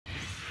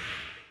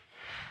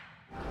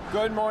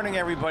Good morning,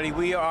 everybody.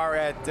 We are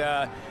at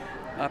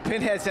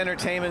Pinheads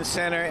Entertainment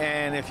Center,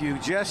 and if you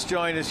just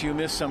joined us, you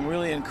missed some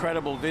really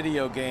incredible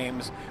video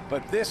games.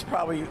 But this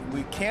probably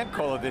we can't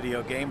call a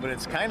video game, but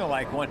it's kind of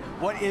like one.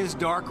 What is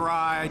Dark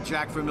Ride,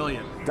 Jack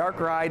Vermillion? Dark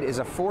Ride is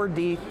a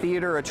 4D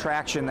theater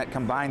attraction that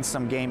combines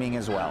some gaming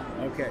as well.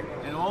 Okay.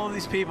 And all of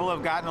these people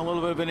have gotten a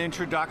little bit of an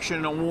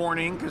introduction, a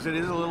warning, because it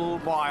is a little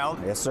wild.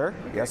 Yes, sir.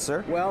 Yes,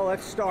 sir. Well,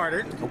 let's start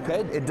it. Okay.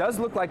 It does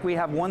look like we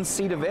have one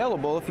seat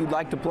available if you'd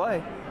like to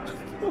play.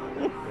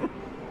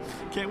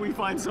 Can't we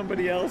find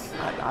somebody else?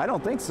 I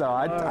don't think so.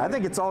 I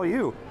think it's all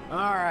you. All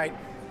right.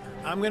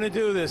 I'm going to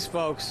do this,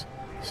 folks.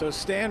 So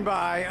stand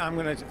by. I'm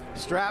going to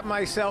strap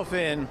myself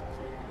in,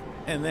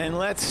 and then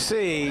let's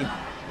see.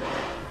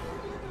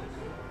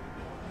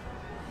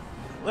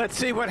 Let's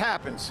see what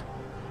happens.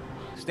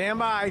 Stand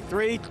by.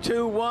 3,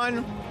 2, 1.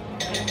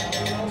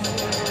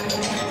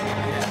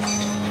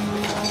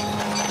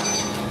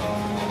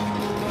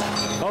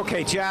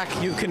 Okay, Jack,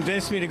 you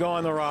convinced me to go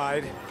on the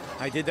ride.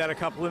 I did that a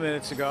couple of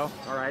minutes ago.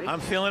 All righty. I'm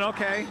feeling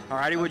okay. All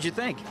righty, what'd you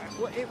think?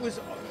 Well, it was,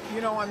 you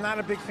know, I'm not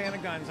a big fan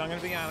of guns, I'm going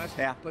to be honest.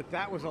 Yeah. But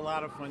that was a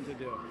lot of fun to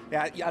do.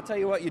 Yeah, I'll tell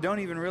you what, you don't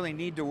even really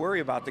need to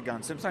worry about the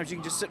gun. Sometimes you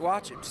can just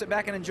sit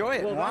back and enjoy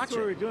it Well, and watch that's what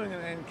it. we were doing,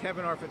 and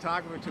Kevin, our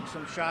photographer, took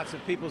some shots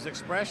of people's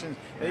expressions.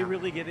 They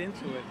really get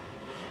into it.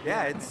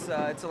 Yeah, it's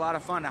a lot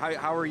of fun.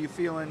 How are you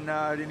feeling?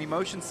 Any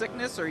motion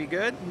sickness? Are you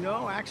good?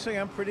 No, actually,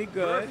 I'm pretty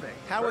good.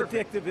 Perfect. How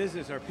Perfect. addictive is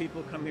this? Are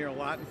people come here a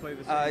lot and play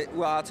the same?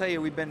 Well, I'll tell you,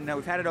 we've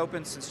had it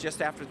open since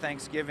just after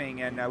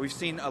Thanksgiving, and we've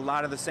seen a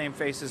lot of the same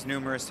faces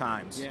numerous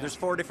times. Yeah. There's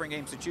 4 different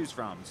games to choose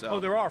from. So.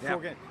 Oh, there are 4 Yeah.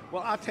 games.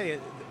 Well, I'll tell you,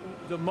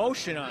 the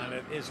motion on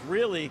it is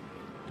really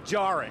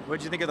jarring.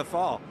 What'd you think of the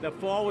fall? The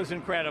fall was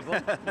incredible.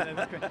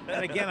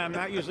 And again, I'm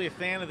not usually a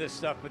fan of this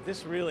stuff, but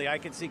this really, I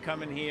could see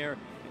coming here.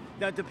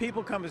 Now, do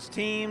people come as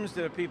teams?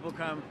 Do people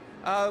come?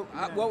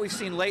 What we've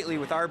seen lately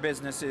with our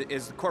business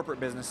is the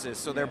corporate businesses,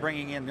 so they're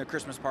bringing in the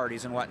Christmas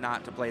parties and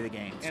whatnot to play the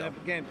game. And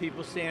again,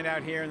 people stand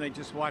out here and they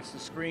just watch the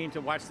screen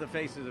to watch the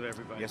faces of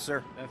everybody. Yes,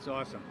 sir. That's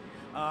awesome.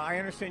 I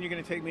understand you're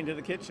going to take me into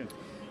the kitchen.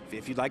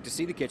 If you'd like to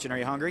see the kitchen, are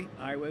you hungry?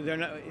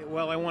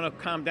 Well, I want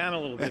to calm down a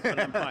little bit, but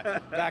I'm fine.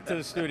 Back to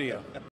the studio.